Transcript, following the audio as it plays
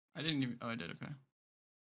I didn't even. Oh, I did. Okay.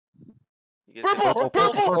 Purple!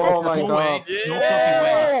 Oh my god. Yeah! No fucking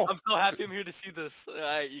way. I'm so happy I'm here to see this.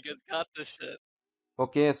 Alright, you guys got this shit.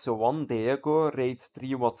 Okay, so 1 day ago, Raid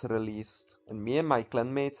 3 was released, and me and my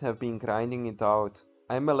clanmates have been grinding it out.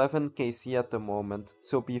 I'm 11 KC at the moment,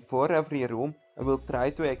 so before every room, I will try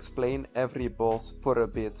to explain every boss for a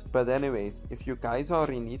bit. But anyways, if you guys are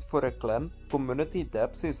in need for a clan, Community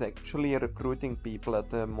Depths is actually recruiting people at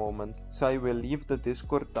the moment, so I will leave the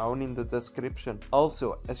Discord down in the description.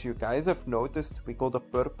 Also, as you guys have noticed, we got a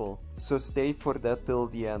purple, so stay for that till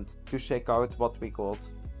the end, to check out what we got.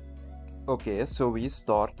 Okay, so we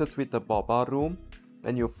started with the Baba room.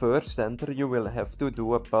 When you first enter, you will have to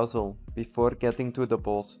do a puzzle before getting to the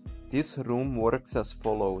boss. This room works as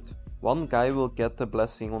followed. One guy will get the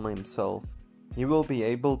blessing on himself. He will be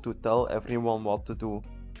able to tell everyone what to do.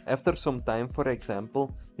 After some time, for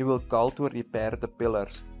example, he will call to repair the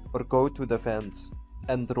pillars or go to the vents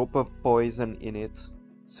and drop a poison in it.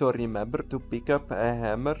 So remember to pick up a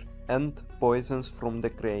hammer and poisons from the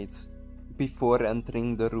crates before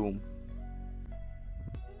entering the room.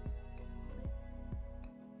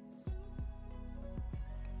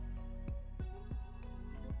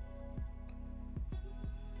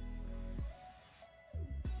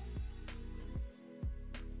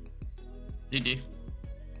 DD.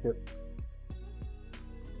 Yep.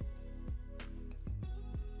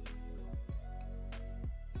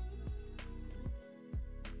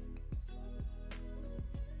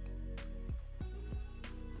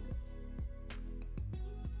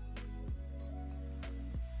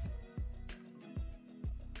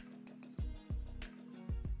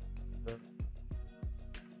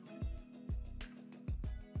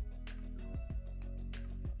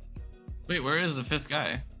 Wait, where is the 5th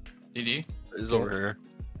guy? DD? He's over here.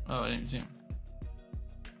 Oh, I didn't see him.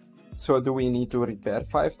 So do we need to repair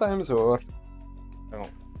 5 times or?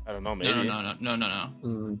 I don't know, maybe.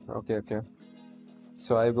 No. Okay.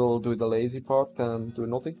 So I will do the lazy part and do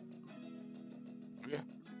nothing? Yeah.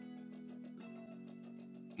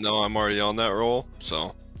 No, I'm already on that roll,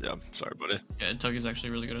 so yeah, sorry buddy. Yeah, Tuggy's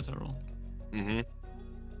actually really good at that role. Mm-hmm.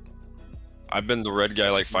 I've been the red guy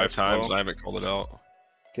like 5 times and I haven't called it out.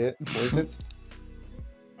 Okay, what is it?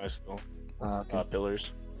 Nice goal. Okay.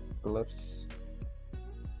 Pillars. Pillars.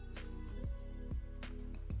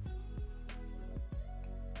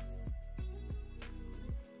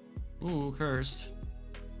 Ooh, cursed.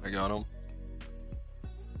 I got him.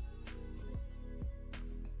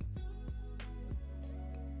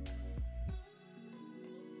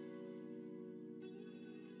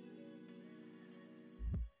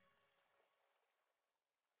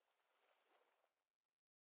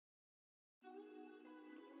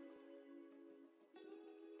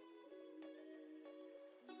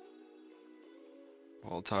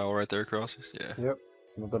 Wall tile right there, Korasis? Yeah. Yep.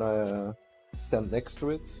 I'm gonna stand next to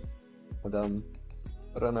it and then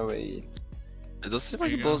run away. It does seem like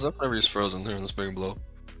There it you blows go. up whenever he's frozen. Here, let's make him blow.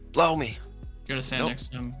 Blow me! You gotta stand Nope. next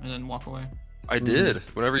to him and then walk away. I did.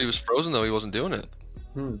 Whenever he was frozen though, he wasn't doing it.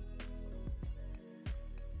 Hmm.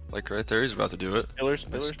 Like right there, he's about to do it. Pillars.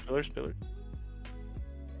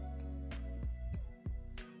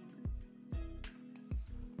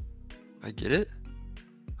 I get it?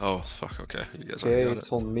 Oh, fuck, okay. You guys Okay, already got it's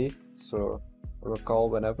it. on me, so I will call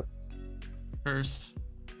whenever. Cursed.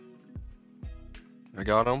 I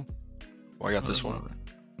got him. Oh, I got this one. Whatever.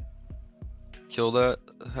 Kill that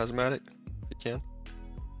hazmatic if you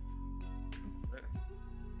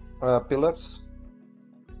can. Pillars.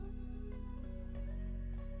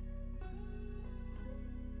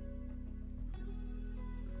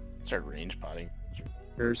 Start range potting.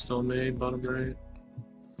 Hair still made, bottom right.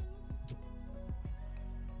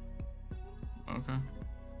 Okay.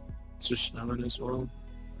 It's just showered as well.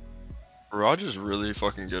 Raj is really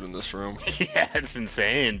fucking good in this room. Yeah, it's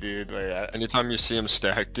insane, dude. Like, Anytime you see him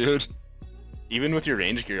stack, dude. even with your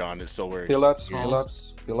range gear on, it still works. Pillars, Yes.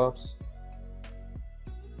 pillars, pillars.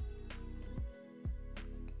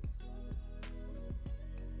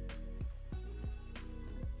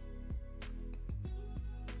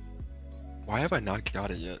 Why have I not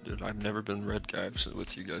got it yet, dude? I've never been red guy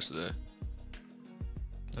with you guys today.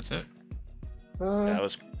 That's it. That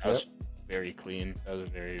was very clean. That was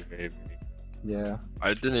very. Yeah.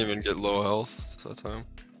 I didn't even get low health that time.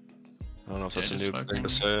 I don't know if Yeah, that's a just new thing fucking- to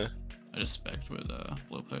say. I just spec'd with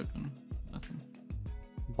blowpipe and nothing.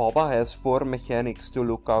 Baba has 4 mechanics to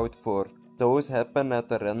look out for. Those happen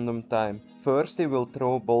at a random time. First he will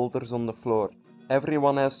throw boulders on the floor.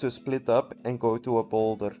 Everyone has to split up and go to a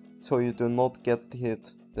boulder, so you do not get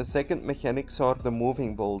hit. The second mechanics are the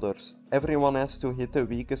moving boulders. Everyone has to hit the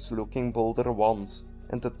weakest looking boulder once,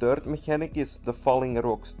 And the third mechanic is the falling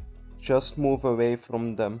rocks. Just move away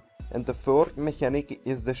from them. And the fourth mechanic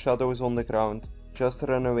is the shadows on the ground. Just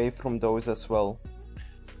run away from those as well.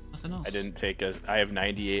 Nothing else. I didn't take a. I have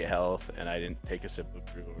 98 health, and I didn't take a sip of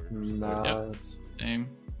brew. Nice. Same.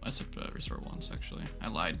 I sipped restore once actually. I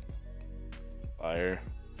lied. Fire.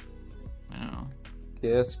 I know.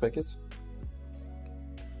 Yeah, spec it.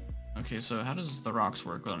 Okay, so how does the rocks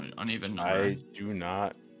work on an uneven number? I do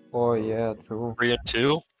not. Oh yeah, true. 3 and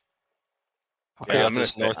 2. Okay, Yeah, got I'm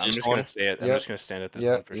this northeast just one. gonna stay at. I'm Yeah. just gonna stand at this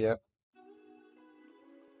Yeah, one for yeah.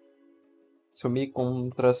 So me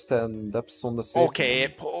contrast and depths on the same. Okay,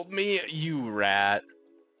 it pulled me, you rat.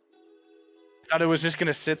 Thought it was just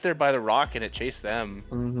gonna sit there by the rock and it chased them.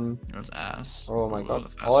 Mm-hmm. It was ass. Oh my Ooh, god. the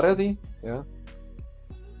fast Already? Yeah.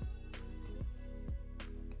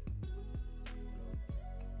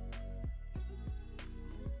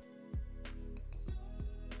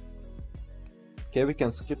 Okay, we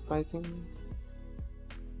can skip fighting.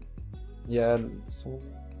 Yeah, so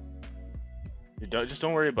Just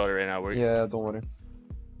don't worry about it right now. yeah, don't worry.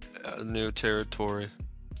 New territory.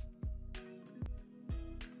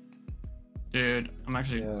 Dude, I'm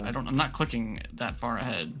actually Yeah. I'm not clicking that far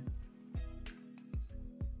ahead.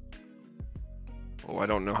 Oh, I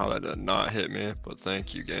don't know how that did not hit me, but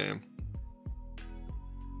thank you, game.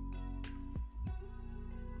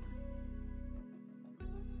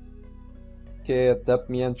 Okay, that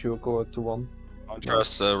me and you go to one.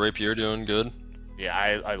 Contrast rapier doing good. Yeah,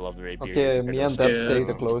 I love the rapier. Okay, me and Deb Yeah. take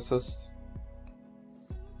the closest.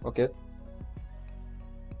 Okay.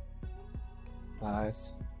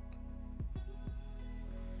 Nice.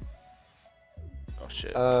 Oh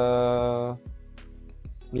shit.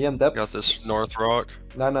 Me and Deb. Got this north rock.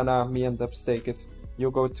 No. Me and Deb take it.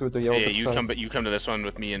 You go to the other Yeah, you side. come, but you come to this one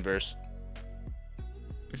with me in verse.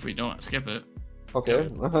 If we don't skip it. Okay.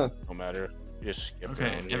 No matter. You just skip Okay,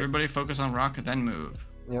 around. everybody focus on rock, then move.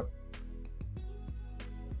 Yep.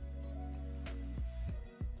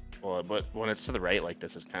 Well, but when it's to the right like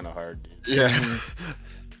this, it's kind of hard. Dude. Yeah.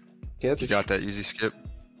 Okay, You got that easy skip.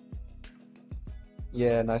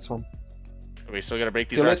 Yeah, nice one. We still gotta break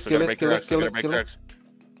these Kill rocks. it, Still gotta kill break it, the kill it, rocks. Still kill gotta it, break the kill it. rocks.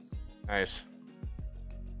 Nice.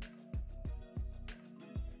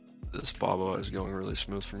 This Baba is going really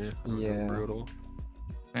smooth for me. Yeah. Brutal.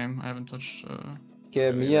 Same, I haven't touched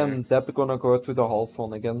Okay, me and Deb gonna go to the half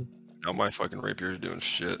one again. Now my fucking rapier is doing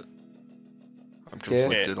shit. I'm Okay.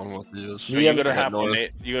 conflicted on what he is. So Me you and- gotta I got have one, north.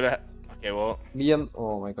 mate. You gotta. Okay, well. Me and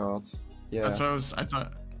oh my god. Yeah. That's what I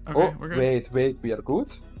thought. Okay, Oh we're good. wait, we are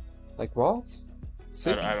good. Like what?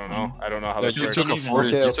 Sick. I don't know. I don't know how Yeah, this You works. took a Even. 40.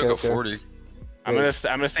 Okay, You took okay. a 40. I'm gonna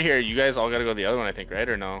stay here. You guys all gotta go the other one, I think, right?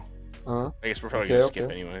 Or no? Huh? I guess we're probably Okay, gonna skip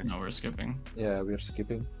okay. anyway. No, we're skipping. Yeah, we're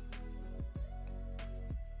skipping.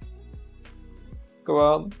 Go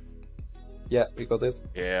on. Yeah, we got it.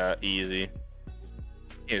 Yeah, easy.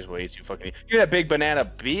 He is way too fucking. You're that big banana,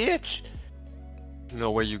 bitch.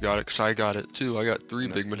 No way you got it, cause I got it too. I got 3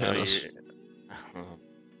 big No, bananas. you're-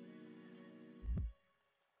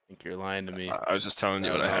 I think you're lying to me. I was just telling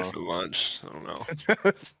you I what I don't had know. for lunch. I don't know.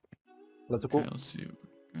 Let's go. Okay, let's see. what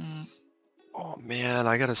we got. Oh man,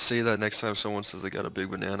 I gotta say that next time someone says they got a big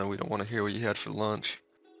banana, we don't want to hear what you had for lunch.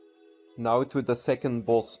 Now to the second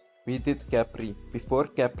boss. We did Kephri. Before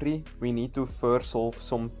Kephri, we need to first solve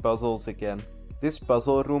some puzzles again. This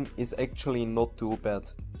puzzle room is actually not too bad.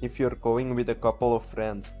 If you're going with a couple of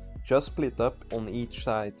friends, just split up on each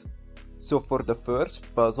side. So for the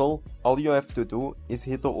first puzzle, all you have to do is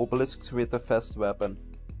hit the obelisks with a fast weapon.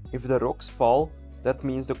 If the rocks fall, that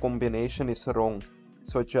means the combination is wrong.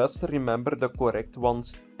 So just remember the correct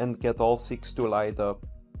ones and get all 6 to light up.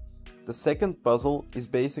 The second puzzle is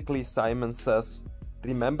basically Simon Says.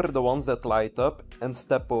 Remember the ones that light up and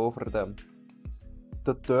step over them.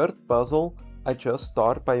 The third puzzle, I just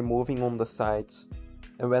start by moving on the sides.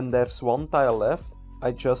 And when there's one tile left,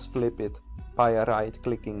 I just flip it by right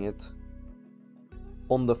clicking it.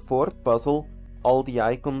 On the fourth puzzle, all the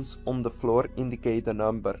icons on the floor indicate a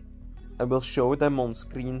number. I will show them on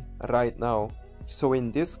screen right now. So in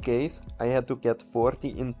this case, I had to get 40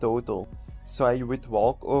 in total. So I would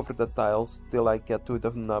walk over the tiles till I get to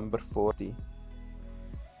the number 40.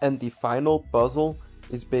 And the final puzzle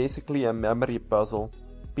is basically a memory puzzle.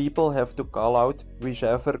 People have to call out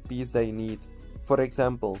whichever piece they need. For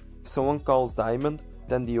example, someone calls diamond,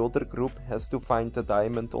 then the other group has to find the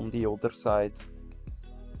diamond on the other side.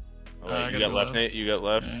 Alright, I you got got the left, left. Nate? You got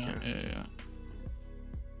left? Yeah.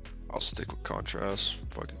 I'll stick with contrast.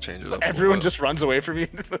 Fucking change it up. Everyone a little just runs away from you.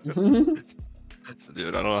 bit. Dude,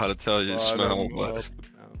 I don't know how to tell you. Oh, I Smell, don't know. but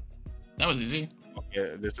That was easy.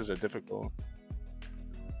 Okay, this is a difficult.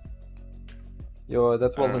 Yo,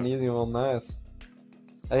 that was Uh. an easy one, nice.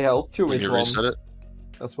 I helped you Can with you one reset it?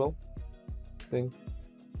 as well. Thing.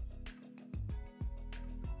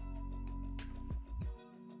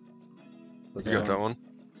 You got that one?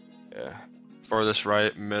 Yeah. Farthest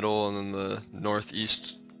right, middle, and then the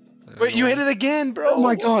northeast. Wait, you hit it again, bro! Oh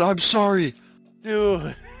my god, I'm sorry!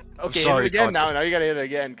 Dude. Okay, sorry, hit it again now. Contra. Now you gotta hit it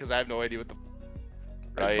again, because I have no idea what the...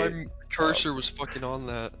 My cursor was fucking on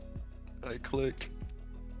that. I clicked.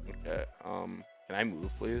 Okay, can I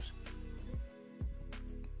move, please?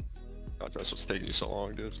 God, that's what's taking you so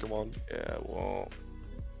long, dude. Come on. Yeah, well...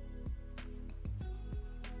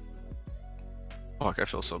 Fuck, I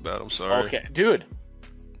feel so bad. I'm sorry. Okay, dude!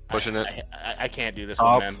 Pushing it. I can't do this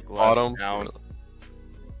Top, one, man. Left, bottom. down.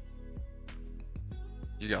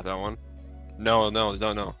 You got that one? No.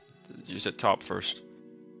 You said top first.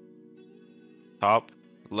 Top,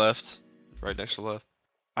 left, right next to left.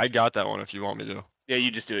 I got that one if you want me to. Yeah,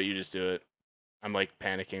 you just do it, you just do it. I'm like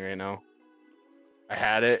panicking right now. I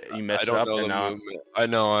had it, you messed I it don't up, know and the now... movement. I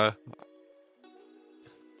know,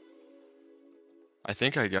 I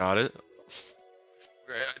think I got it.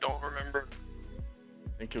 I don't remember. I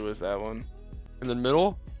think it was that one. In the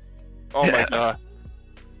middle? Oh my god.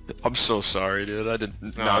 I'm so sorry, dude. I did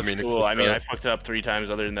No, not it's mean to cool. click I mean, I that. fucked up 3 times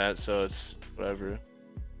other than that, so it's whatever.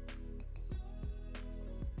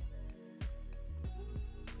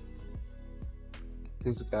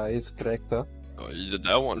 This guy is cracked, huh? Oh, you did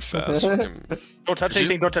that one fast. Fucking- Don't touch Did you?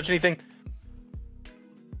 anything, don't touch anything!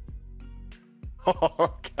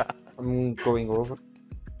 Oh god. I'm going over.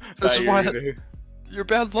 That's Nah, why you're- you're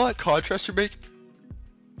bad luck. Contrast your make.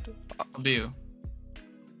 W.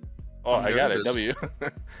 Oh, I There got it it, is. W.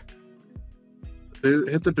 Boot,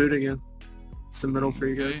 hit the boot again. It's the middle for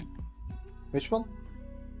you guys. Okay. Which one?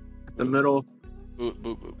 The middle. Boop,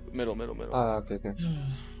 boop, boop. Middle, middle, middle. Ah, okay.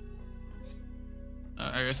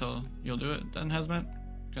 I guess you'll do it then, Hazmat?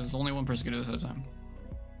 Because only one person can do this at a time.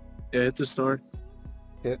 Yeah, hit the star.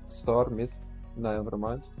 Okay, star, mid. No, never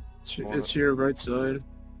mind. It's your right side.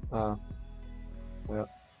 Ah,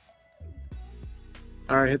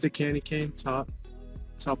 Alright, hit the candy cane. Top.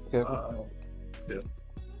 Top. Okay. Yeah.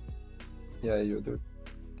 yeah, you do.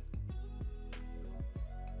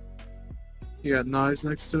 You got knives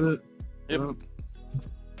next to it. Yep.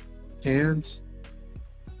 Hands.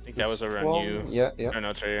 I think that was This around one? you. Yeah, yeah. Oh, no,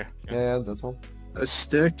 it's right here. Yeah, that one. A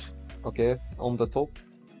stick. Okay, on the top.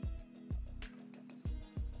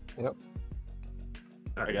 Yep.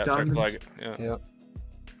 I Alright, got circle diamonds. flag. Yeah. Yeah.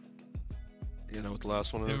 You know what the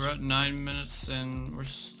last one Okay, is? we're at 9 minutes and we're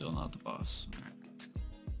still not the boss. Alright.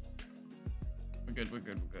 We're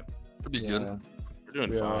good. Should be Yeah. good. We're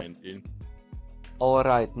doing Yeah. fine, dude.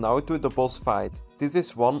 Alright, now to the boss fight. This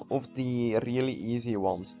is one of the really easy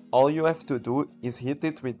ones. All you have to do is hit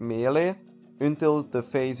it with melee until the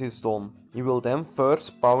phase is done. You will then first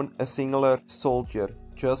spawn a singular soldier.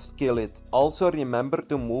 Just kill it. Also remember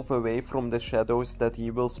to move away from the shadows that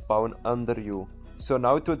he will spawn under you. So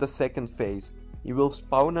now to the second phase. You will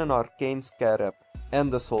spawn an arcane scarab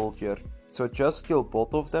and a soldier. So just kill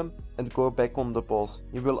both of them and go back on the boss.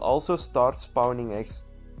 You will also start spawning eggs,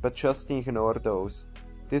 but just ignore those.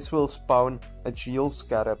 This will spawn a Cheel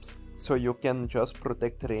scarabs, so you can just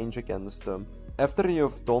protect range against them. After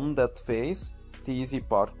you've done that phase, the easy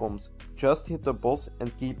part comes. Just hit the boss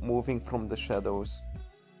and keep moving from the shadows.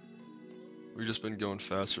 We've just been going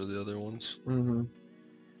faster the other ones. Mm-hmm.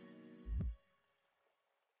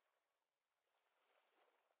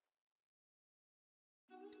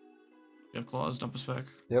 You have claws, dump us back.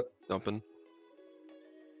 Dumping.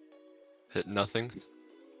 Hit nothing.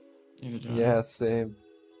 Neither do I. Yeah, same.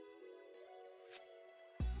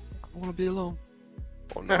 I want to be alone.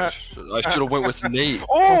 Oh no, I should have went with Nate.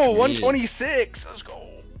 Oh, Fuck me. 126! Let's go!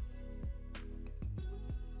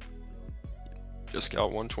 Just got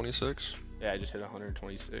 126. Yeah, I just hit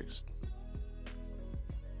 126.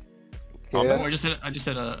 Okay, Oh, I just hit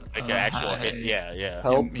a Like an actual hit. Yeah.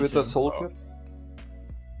 help me with the too. soldier.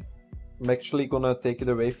 I'm actually gonna take it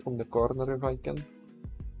away from the corner if I can.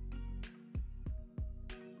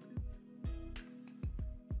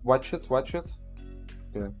 Watch it.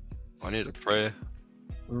 Okay. I need to pray.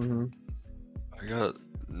 Mm-hmm. I got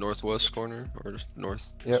northwest corner or just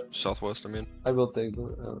north. Yep. Southwest. I mean. I will take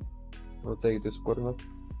this corner.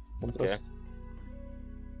 Contrast.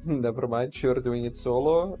 Never mind, you're doing it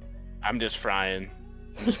solo. I'm just frying.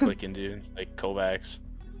 Just clicking, dude. Like Kovacs.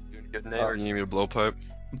 You get Nate or you need me to blow pipe?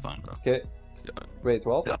 I'm fine, bro. Okay. Yeah. Wait,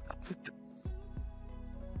 what? Yeah.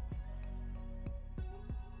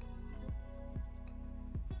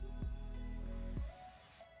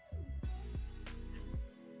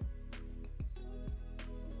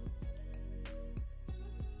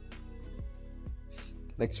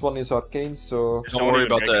 Next one is arcane, so Just Don't worry even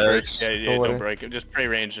about break the it, eggs. Yeah, yeah, Don't worry. don't break it. Just pray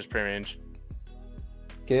range, just pray range.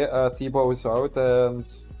 okay. T-bow is out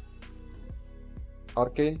and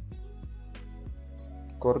arcane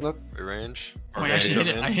corner. Range. Oh, I Okay, actually hit jump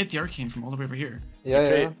it. in. I hit the arcane from all the way over here. Yeah,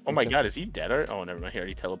 Okay. yeah. Oh my okay. god, is he dead? Oh, never mind. He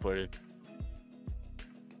already teleported.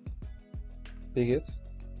 Big hit.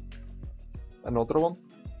 Another one.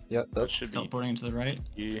 Yeah, That that. should be. Teleporting to the right.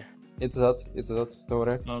 Yeah. It's that. It's that. Don't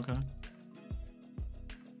worry. Oh, okay.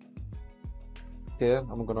 Okay,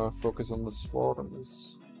 I'm gonna focus on the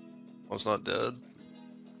swarms. One's not dead.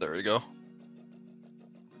 There we go.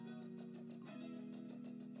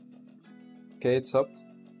 Okay, it's up.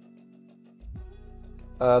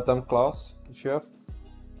 Damn class, if you have.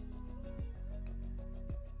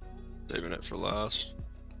 Saving it for last.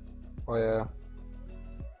 Oh yeah.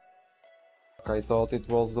 I thought it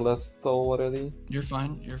was the last already. You're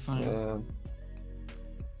fine. You're fine. Yeah.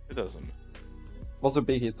 It doesn't. Was a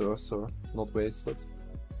big hit though, so not wasted.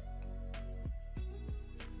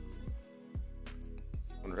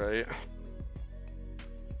 Right.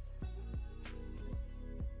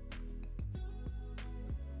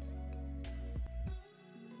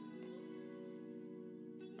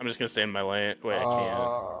 I'm just gonna stay in my lane. Wait, I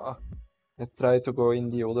can't. I tried to go in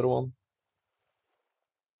the other one.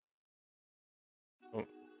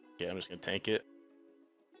 Yeah, I'm just gonna tank it.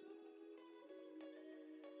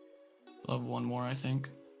 I'll have one more, I think.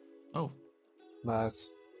 Oh, Nice.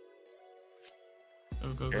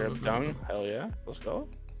 go, go, go, Arab go, go, dung. go. Hell yeah. Let's go.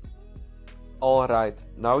 Alright,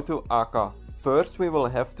 now to Akkha. First we will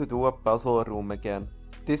have to do a puzzle room again.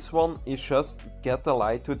 This one is just get the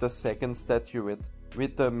light to the second statue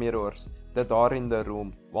with the mirrors that are in the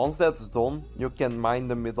room. Once that's done, you can mine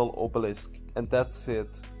the middle obelisk, and that's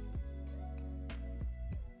it.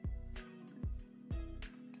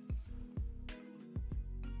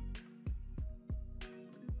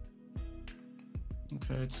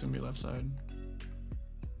 Okay, it's gonna be left side.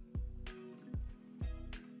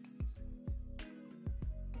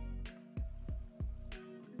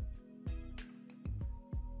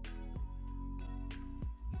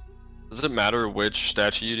 Does it matter which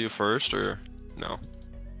statue you do first, or no?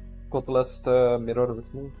 Got the last mirror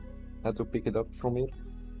with me. Had to pick it up from here.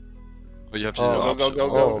 Oh, you have to Oh, do the Go, go, opposite. go,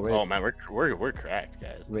 Oh, go. wait. Oh man, we're cracked,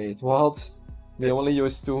 guys. Wait, what? We only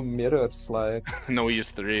use 2 mirrors, like... No, we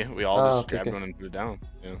used 3. We all just okay, grabbed okay. one and put it down.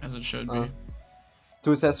 Yeah. As it should Uh, be.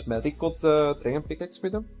 Does Asthmatic got Dragon Pickaxe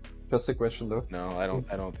with him? Just a question though. No, I don't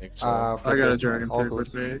think so. Okay, I got a okay, dragon all pick good.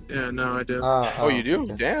 with me. Yeah, no, I do. Oh, you do?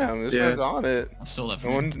 Okay. Damn, this Yeah. guy's on it. I'll still left.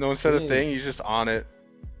 No one said a thing. Jeez. He's just on it.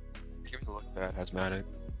 Give me the look at that asthmatic.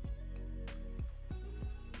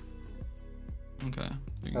 Okay.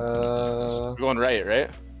 We can do this. We're going right, right?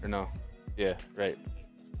 Or no? Yeah, right.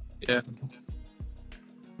 Yeah.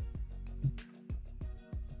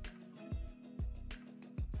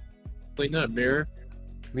 Clean that mirror.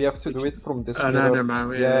 We have to do it from this Oh, no, mirror. never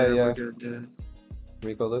mind. Yeah, We're yeah. good, yeah.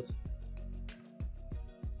 We got it.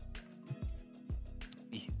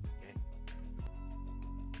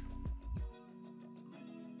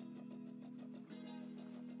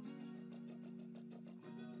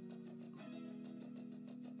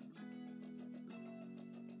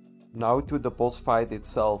 Now to the boss fight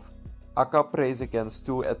itself. Akkha prays against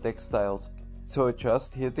 2 attack styles, so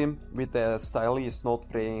just hit him with the style he is not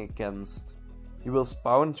praying against. You will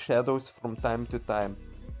spawn shadows from time to time.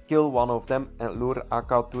 Kill one of them and lure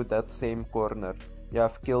Akkha to that same corner you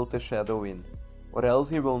have killed the shadow in, or else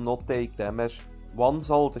he will not take damage. Once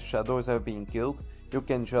all the shadows have been killed, you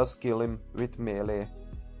can just kill him with melee.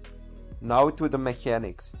 Now to the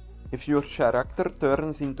mechanics. If your character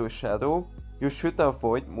turns into shadow, you should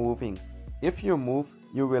avoid moving. If you move,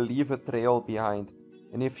 you will leave a trail behind,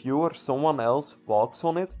 and if you or someone else walks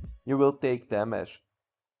on it, you will take damage.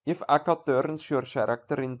 If Akkha turns your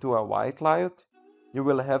character into a white light, you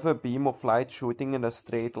will have a beam of light shooting in a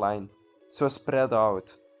straight line, so spread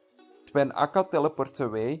out. When Akkha teleports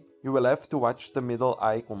away, you will have to watch the middle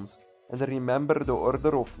icons, and remember the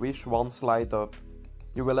order of which ones light up.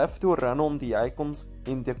 You will have to run on the icons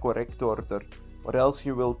in the correct order, or else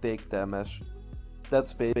you will take damage.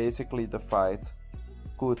 That's basically the fight.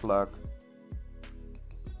 Good luck.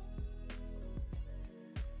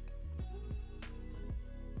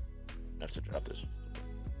 I have to drop this.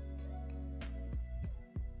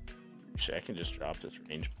 Actually, I can just drop this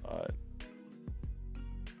range pot.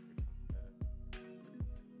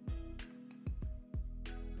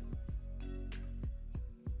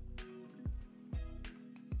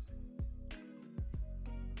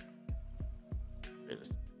 Wait a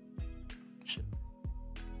second. Shit.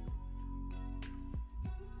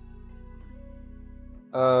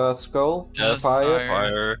 Skull. Yes, Fire.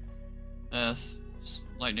 Fire. Death.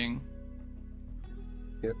 Lightning.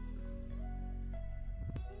 Yep.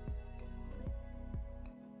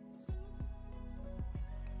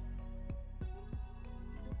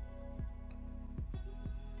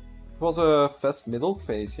 It was a fast middle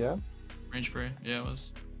phase, yeah? Range spray. Yeah, it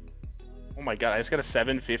was. Oh my god, I just got a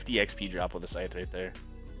 750 XP drop with the scythe right there.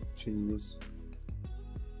 Jeez.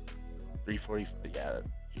 340. Yeah.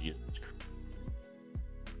 Jesus Christ.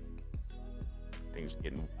 Things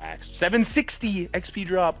getting waxed. 760 XP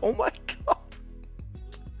drop. Oh my god.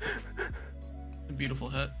 A beautiful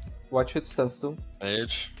hit. Watch it, stand still.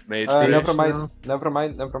 Mage. Mage. Never mind, no. never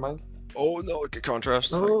mind, never mind. Oh no, get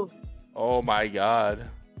contrast. Oh, Oh my god.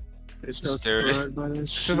 it's got Scary. fried by this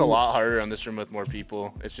This is a lot harder on this room with more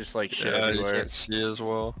people. It's just like shit Yeah, you everywhere. can't see as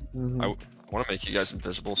well. Mhm. I want to make you guys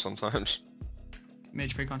invisible sometimes.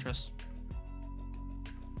 Mage spray contrast.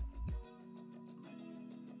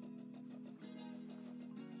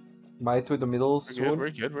 Might to the middle We're good, soon. we're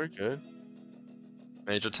good, we're good.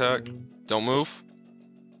 Mage attack. Don't move.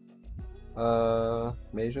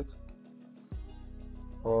 Mage it.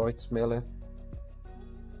 Oh, it's melee.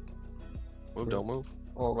 Move, don't move.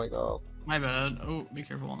 Oh my god. My bad. Oh, be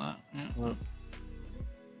careful on that. Yeah. Yeah.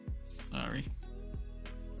 Sorry.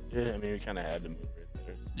 Yeah, I mean, we kind of had to move right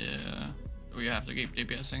there. Yeah. We have to keep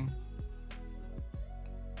DPSing.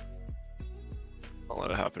 Don't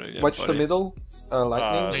let it happen again. Watch the buddy. middle.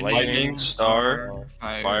 Lightning. Lightning, star,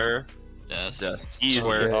 fire, Fire, death. death. Easy.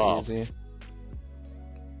 Swear. Okay, Oh. easy.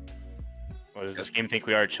 What does this game think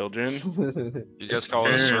we are, children? You guys call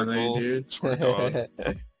it a Apparently, circle. dude. Swear to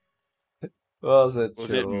God. Was it?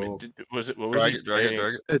 Was it? true? Was it? What was Drag he it, drag it, saying?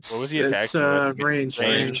 drag it. It's, What was the attack? it's What? range,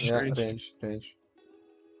 Range. Yeah, range. range.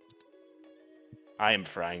 I am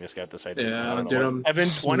frying this guy at the side. Yeah, dude, I'm Evan,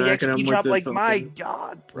 20 smacking him XP with drop, the like, my fucking-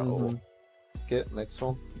 god, bro. Mhm. Okay, next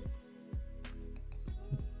one.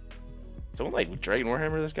 Someone, like, Dragon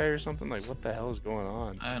Warhammer this guy or something? Like, what the hell is going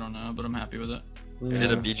on? I don't know, but I'm happy with it. I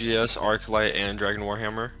did a Yeah. BGS, Arclight, and Dragon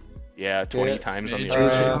Warhammer. Yeah, 20 Yes. times on the Mage.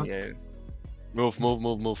 other yeah. Move, move,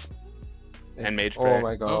 move, move. And Mage Oh Prayer.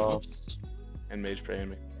 my Oh, god. oops. And Mage Prey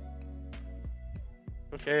and me.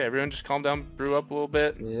 Okay, everyone just calm down, brew up a little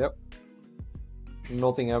bit. Yep.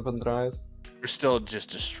 Nothing happened, right? We're still just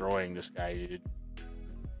destroying this guy, dude.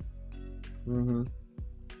 Mm-hmm.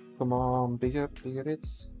 Come on, bigger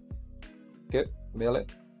hits. Okay, melee.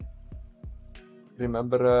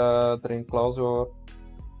 Remember, drain claws or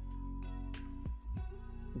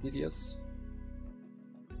BDS.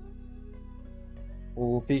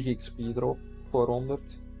 Oh, big XP drop. 400.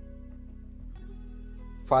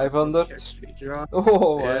 500. XP drop.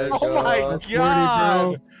 Oh my Yeah, Oh my god.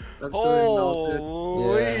 god! I'm still melted.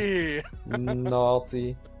 Holy!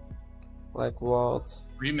 Naughty. Like what?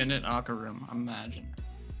 3-minute Akkha room. Imagine.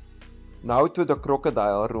 Now to the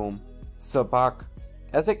crocodile room. Zebak.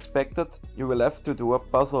 As expected, you will have to do a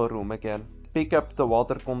puzzle room again. Pick up the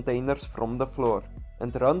water containers from the floor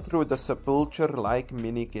and run through the sepulture-like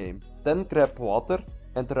minigame. Then grab water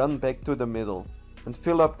and run back to the middle and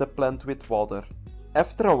fill up the plant with water.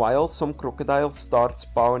 After a while, some crocodiles start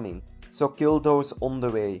spawning, so kill those on the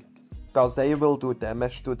way, cause they will do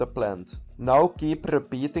damage to the plant. Now keep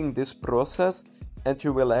repeating this process and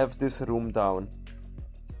you will have this room down.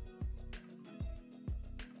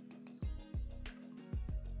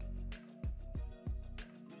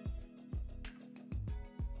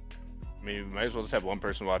 I mean, we might as well just have one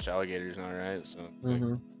person watch alligators now, right? So, like,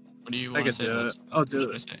 Mm-hmm. What do you I want to could say? do about it. I'll do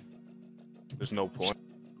what it. should I say? there's no point.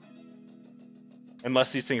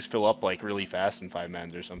 Unless these things fill up, like, really fast in 5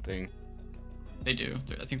 mans or something. They do.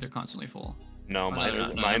 I think they're constantly full. No, Oh, mine, no,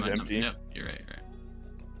 no, mine's no, empty. Yep, you're right, you're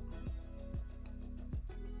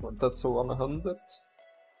right. That's a 100.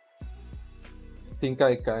 Think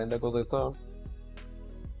I kinda got it down.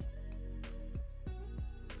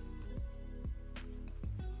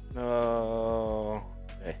 No,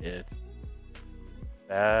 I hit.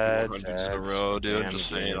 That's 400s in a row, dude. damn Just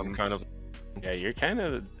saying, I'm game. kind of. Yeah, you're kind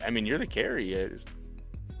of. I mean, you're the carry. It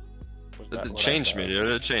It changed me, dude.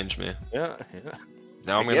 It changed me. Yeah, yeah.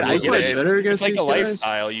 Now I'm I gonna get be it. Play better It's against like these a guys.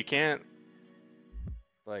 lifestyle. You can't,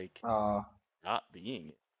 like, Ah, not being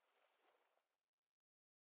it.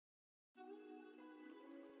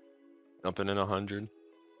 jumping in 100.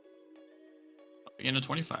 In a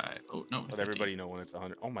 25. Oh, no. Let 50. everybody know when it's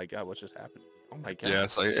 100. Oh my god, what just happened? Oh my god. Yeah,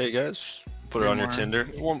 it's like, hey guys, put it Three on your more. Tinder.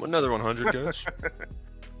 Another 100, guys.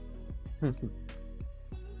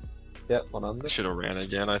 yeah, I 100. should have ran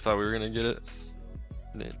again. I thought we were gonna get it.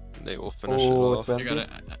 They will finish it Oh, off. 20. You got it.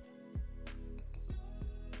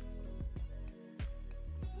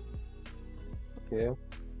 Okay.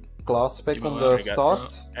 class spec You on got- the I got-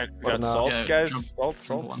 start. And Or got not? salts, Yeah, guys. jump- Salt, jump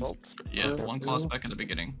salt, once. salt. Yeah, Yeah. one class back at the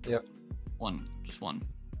beginning. Yep. One, just one.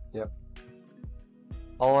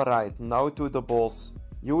 Alright, now to the boss.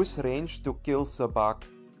 Use range to kill Zebak.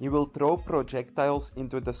 He will throw projectiles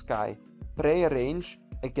into the sky. Pray range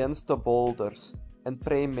against the boulders, and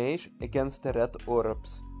pray mage against the red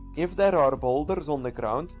orbs. If there are boulders on the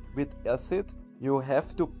ground with acid, you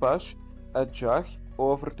have to push a jug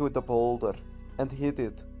over to the boulder and hit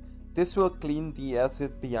it. This will clean the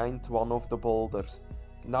acid behind one of the boulders.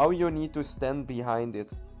 Now you need to stand behind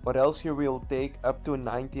it, or else you will take up to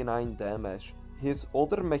 99 damage. His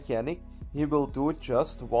other mechanic, he will do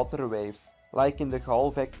just water waves, like in the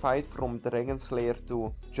Galvek fight from Dragon Slayer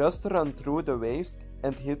 2. Just run through the waves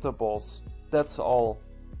and hit the boss. That's all.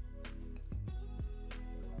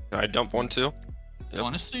 Can I dump one too? Yep.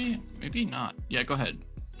 Honestly, maybe not. Yeah, go ahead.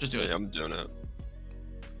 Just do it. Yeah, I'm doing it.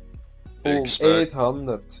 Oh, Big spec.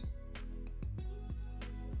 800.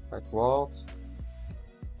 Like what?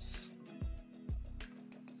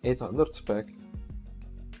 800 spec.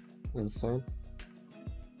 Insane.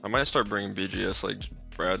 I might start bringing BGS like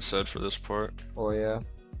Brad said for this part. Oh yeah.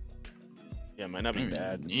 Yeah, might not be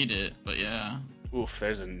bad. Need it, but yeah. Oof,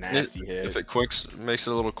 there's a nasty hit. If it makes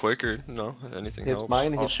it a little quicker, no, anything Hit helps.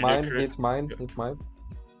 mine, I'll hit shoot a mine, crit. hit mine, Yep. hit mine.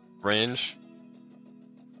 Range.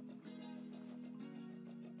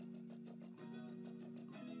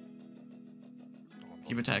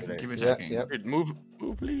 Keep attacking, keep Yeah, attacking. yeah. Move,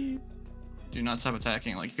 please. Do not stop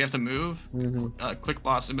attacking. Like, if you have to move, click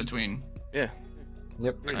boss in between. Yeah.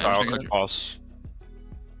 Yep. Okay, I'm I'll just click gonna- boss.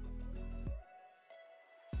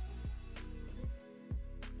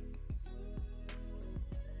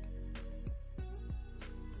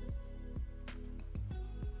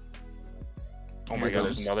 Oh Here my it god,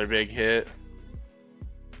 there's goes. another big hit.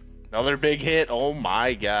 Another big hit. Oh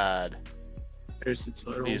my god. There's the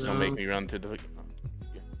turtle. Please don't make now. me run to the.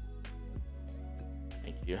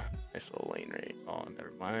 Thank you. Nice little lane rate. Oh,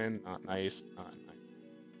 never mind. Not nice. Not nice.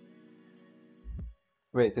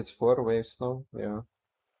 Wait, it's 4 waves now? Yeah.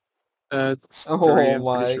 It's Oh 3, I'm pretty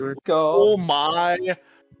my sure. god. Oh my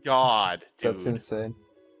god, dude. That's insane.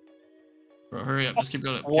 Bro, hurry up. Just keep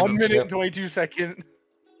going. Keep 1 up. minute Yep. and 22 seconds.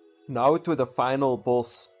 Now to the final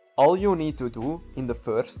boss. All you need to do in the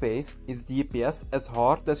first phase is DPS as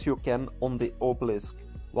hard as you can on the obelisk.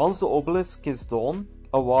 Once the obelisk is done,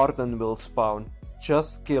 a Warden will spawn.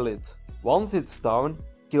 Just kill it. Once it's down,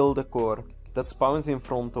 kill the core that spawns in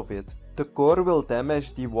front of it. The core will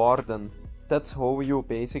damage the Warden. That's how you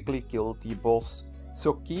basically kill the boss.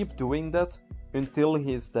 So keep doing that until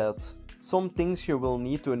he's dead. Some things you will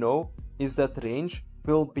need to know is that range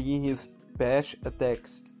will be his bash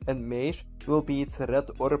attacks and mage will be its red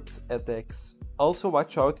orbs attacks. Also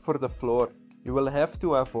watch out for the floor. You will have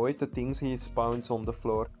to avoid the things he spawns on the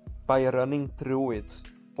floor by running through it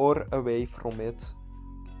or away from it.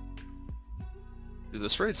 Dude,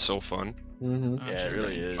 this raid's so fun. Mm-hmm. Yeah, it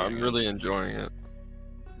really is. I'm really enjoying it.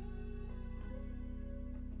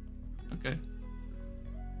 Okay.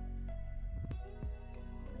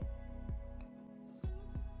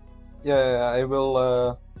 Yeah, I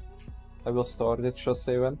will start it, just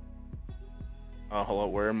say when. Hold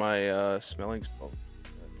on, where are my smelling salts?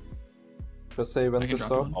 Just say when I can to drop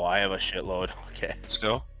start. one. Oh, I have a shitload. Okay. Let's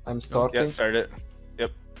go. I'm Yeah, starting. start it.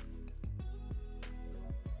 Yep.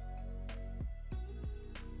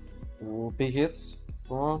 Ooh, big hits.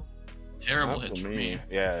 Oh, Terrible Not hits for me.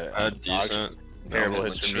 Yeah. Decent. Terrible No,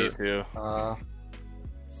 hits for me legit. too.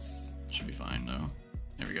 Should be fine though.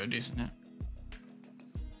 There we go, decent hit.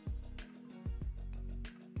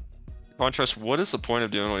 Contrast, what is the point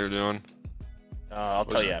of doing what you're doing? I'll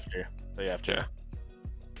Was tell you it- after. Tell you after. Yeah.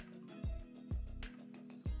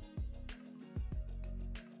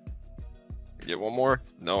 Get one more?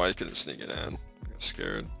 No, I couldn't sneak it in. I got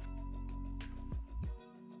scared.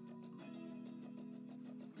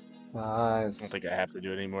 I nice. don't think I have to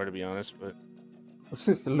do it anymore, to be honest. But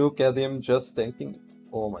Look at him just tanking it.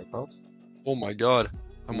 Oh my god. Oh my god.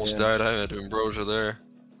 I almost Yeah. died. I had ambrosia there.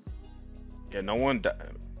 yeah,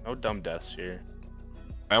 no dumb deaths here.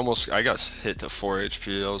 I got hit to 4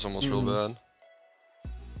 HP. That was almost real bad.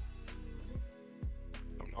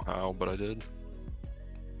 Don't know how, but I did.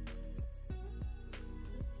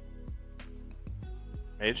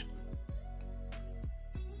 Mage.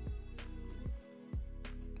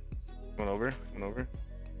 Coming over. Coming over.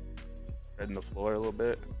 Spreading the floor a little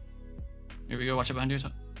bit. Here we go, watch it behind you.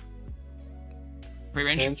 Free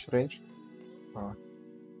range. Range.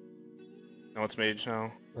 Now it's mage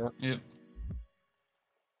now. Yep.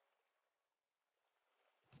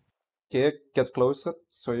 Okay, get closer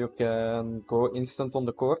so you can go instant on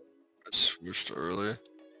the core. I swooshed early.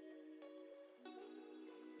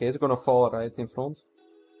 Okay, it's gonna fall right in front.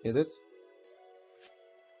 Hit it.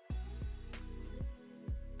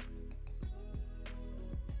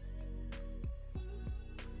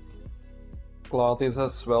 Claudius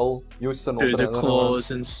as well. Used Dude, another the claw one.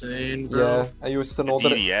 is insane, bro. Yeah, I used The another.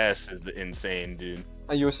 DDS is insane, dude.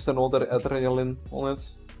 I used another adrenaline on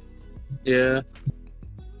it. Yeah.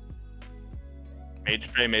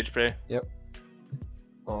 Mage spray.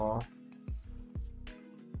 Oh,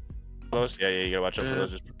 Close? Yeah, you gotta watch out for Yeah.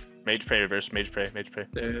 those. Just mage spray, reverse, mage spray.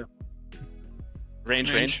 Yeah.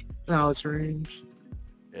 Range. Now it's range.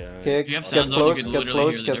 Yeah. okay, If you have get sounds on, you close, can get literally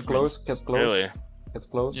close, hear the get close, difference. get close, Really?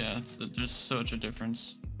 get close. Yeah, there's such a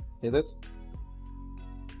difference. Hit it.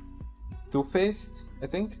 Two-faced, I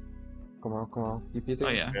think. Come on, keep hitting. Oh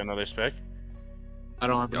yeah, Got another spec. I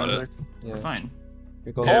don't have Got another. it. Yeah. we're fine.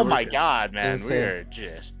 We got Oh it. my god, man, Insane. we're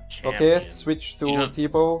just Okay, champions. switch to Eat up.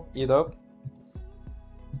 T-bow, eat up.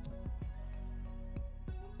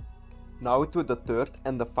 Now to the third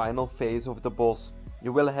and the final phase of the boss.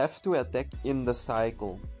 You will have to attack in the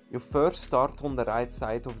cycle. You first start on the right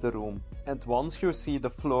side of the room, and once you see the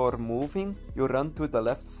floor moving, you run to the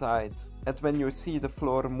left side. And when you see the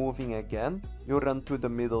floor moving again, you run to the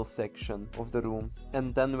middle section of the room.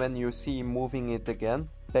 And then when you see moving it again,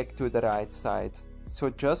 back to the right side. So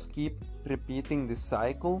just keep repeating this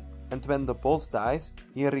cycle, and when the boss dies,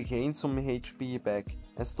 he regains some HP back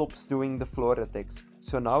and stops doing the floor attacks.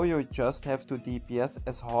 So now you just have to DPS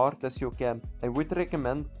as hard as you can. I would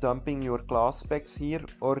recommend dumping your class specs here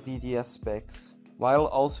or DDS specs, while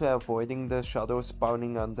also avoiding the shadow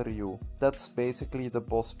spawning under you. That's basically the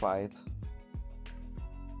boss fight.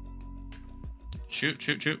 Shoot.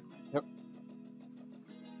 Yep.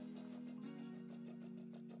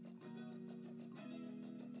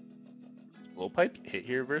 Blowpipe hit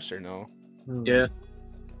here reverse or no? Yeah.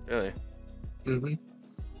 Really? Mm-hmm.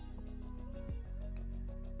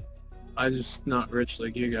 I'm just not rich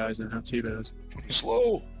like you guys and have T-bows.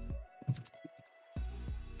 Slow.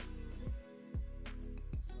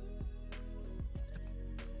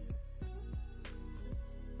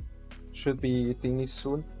 Should be thingy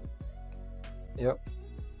soon. Yep.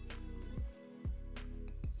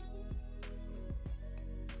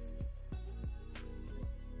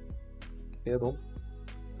 Okay, done.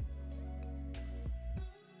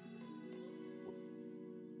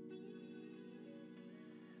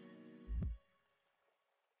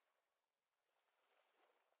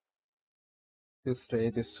 This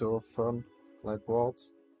raid is so fun. Like what?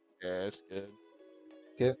 Yeah, it's good.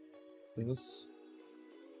 Okay. Yes.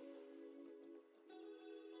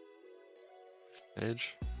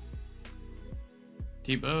 Mage.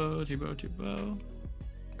 T-bow.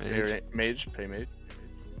 Mage. Pay mage.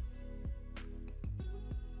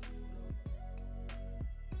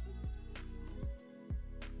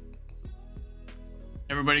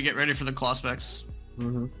 Everybody get ready for the claw specs.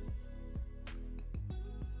 Mm-hmm.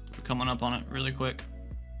 We're coming up on it really quick.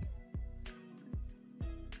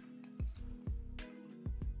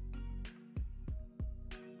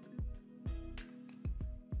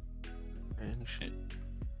 Range.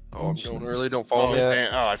 Oh, I'm going early. Don't follow Oh, me. Yeah.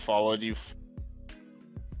 oh, I followed you.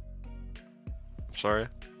 I'm sorry.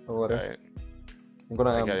 Don't worry. Right. I'm gonna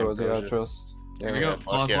I got ambrosia ambrosia. just. Here we Yeah. go.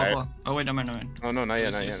 Claw. Okay, Oh wait, never mind. Oh no, not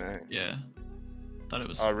yet, This not is- yet, not yet. Yeah. Thought it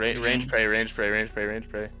was. Oh, range again.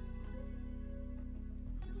 pray.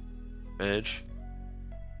 Mage.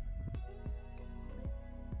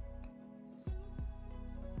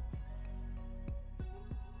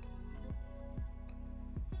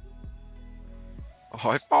 Oh,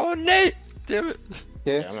 I followed Nate! Damn it!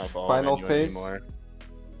 Okay, Yeah, I'm not following final anyone phase. anymore.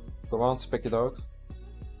 Come on, spec it out.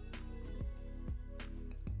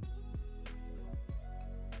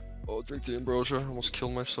 Oh, drink the ambrosia. Almost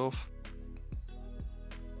killed myself.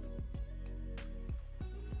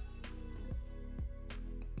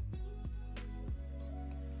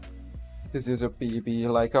 This is a PB,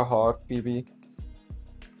 like a hard PB.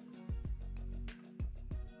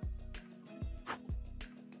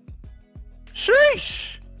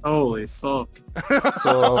 Sheesh! Holy fuck.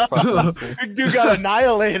 So fucking sick. You got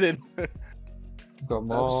annihilated.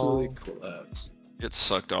 Come Absolutely on. collapsed. Get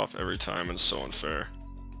sucked off every time and it's so unfair.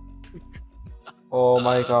 Oh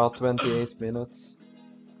my god, 28 minutes.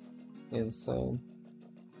 Insane.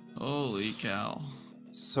 Holy cow.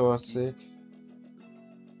 So sick.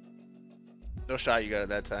 No shot you got at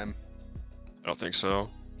that time. I don't think so.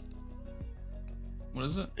 What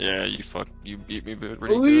is it? Yeah, you beat me pretty good.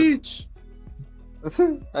 Bleach!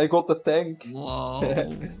 I got the tank. Whoa.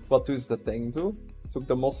 What does the tank do? Took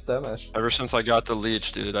the most damage. Ever since I got the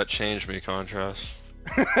leech, dude, that changed me, Contrast.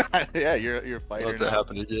 Yeah, you're a fighter Let that now.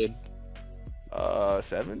 happen again.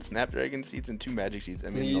 7 Snapdragon seeds and 2 magic seeds. I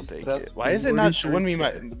mean, Please, I'll take Threat, it. Why is it please. not showing me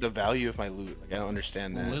the value of my loot? Like, I don't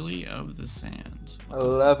understand that. Lily of the Sands. What the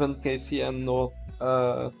 11 KCN, no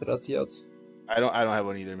threat yet. I don't have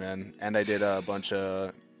one either, man. And I did a bunch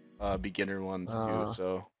of beginner ones Ah. too.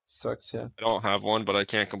 So Sucks, yeah. I don't have one, but I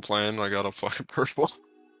can't complain. I got a fucking purple.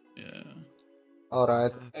 Yeah.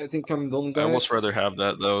 Alright, I think I'm done, guys. I almost rather have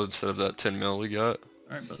that though instead of that 10 mil we got.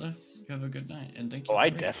 Alright, brother. You have a good night, and thank you. oh, I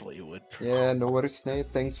for it. definitely would. Yeah, no worries,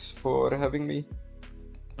 Nate. Thanks for having me.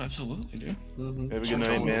 Absolutely, dude. Mm-hmm. Have a good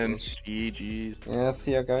night, man. GG's. Yeah,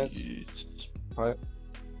 see ya, guys. Jeez. Bye.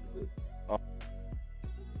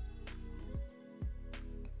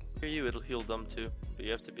 For you, it'll heal them too, but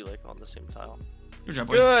you have to be like on the same tile. Good job,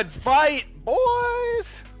 boys. Good fight,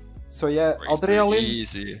 boys. So yeah, Race Adrenaline.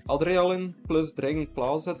 Easy. Adrenaline plus Dragon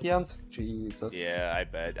Claws at the end. Jesus. Yeah, I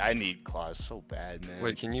bet. I need claws so bad, man.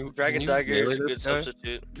 Wait, can you? Dragon can you Dagger is melee a good this guy?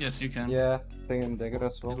 substitute. Yes, you can. Yeah, Dragon Dagger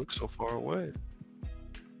as He well. looks so far away.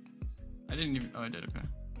 I didn't even. Oh, I did. Okay.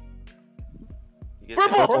 You get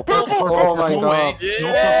Purple, purple. Oh my No god. way. Yeah!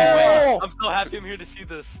 No fucking way. I'm so happy I'm here to see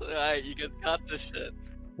this. Alright, you guys got this shit.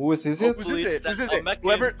 Whose is Oh, it? who's Hopefully it? it's Who's that it? Meccan.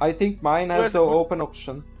 Whoever. I think mine has the open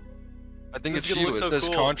option. I think This it's is gonna you. look It so says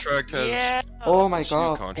cool. contract has. Yeah! Oh my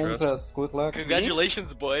Shield god, contrast. contrast. Good luck.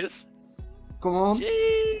 Congratulations, boys. Come on,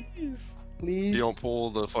 Jeez. please. You don't pull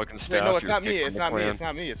the fucking Wait, staff. no, it's you're not me. kicked It's from the not me. clan. It's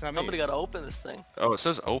not me. It's not me. Somebody gotta open this thing. Oh, it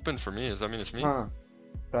says open for me. Does that mean it's me? Huh.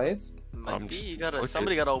 Right? Might I'm be. just You gotta. click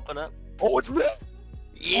Somebody it. gotta open it. Oh, it's me.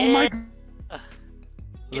 Yeah. Oh my. Get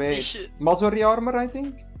this Wait. shit. Mazori armor, I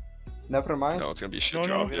think? Never mind. No, it's gonna be a shit No, no,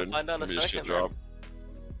 job, we're gonna dude. find out in a It's gonna be second, shit job.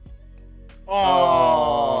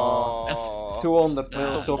 Oh. That's 200 Does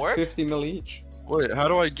mil, it so work? 50 mil each. Wait, how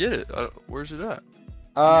do I get it? Where's it at?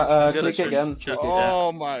 You gotta Click search- again. check Click it. again.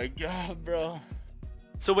 Oh my god, bro.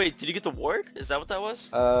 So wait, did you get the ward? Is that what that was?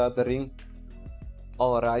 The ring.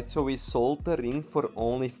 Alright, so we sold the ring for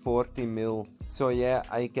only 40 mil. So yeah,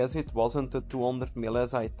 I guess it wasn't the 200 mil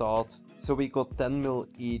as I thought. So we got 10 mil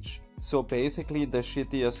each. So basically the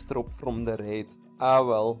shittiest drop from the raid. Ah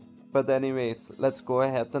well. But anyways, let's go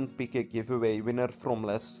ahead and pick a giveaway winner from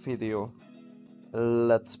last video.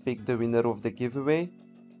 Let's pick the winner of the giveaway.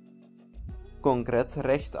 Congrats,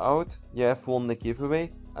 recht out, you have won the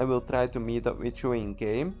giveaway. I will try to meet up with you in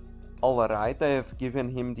game. Alright, I have given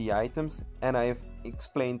him the items and I have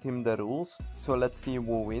explained him the rules. So let's see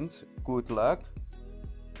who wins. Good luck.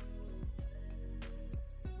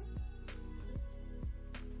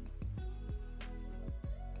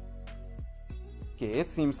 Okay, it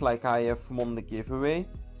seems like I have won the giveaway,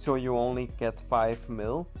 so you only get 5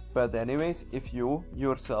 mil. But anyways, if you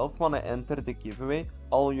yourself wanna enter the giveaway,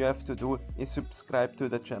 all you have to do is subscribe to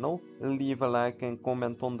the channel, leave a like and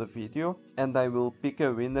comment on the video, and I will pick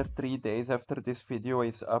a winner 3 days after this video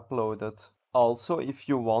is uploaded. Also, if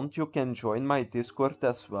you want, you can join my Discord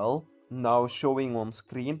as well, now showing on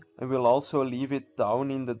screen. I will also leave it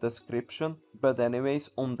down in the description. But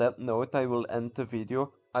anyways, on that note I will end the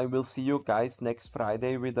video. I will see you guys next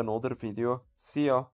Friday with another video. See ya!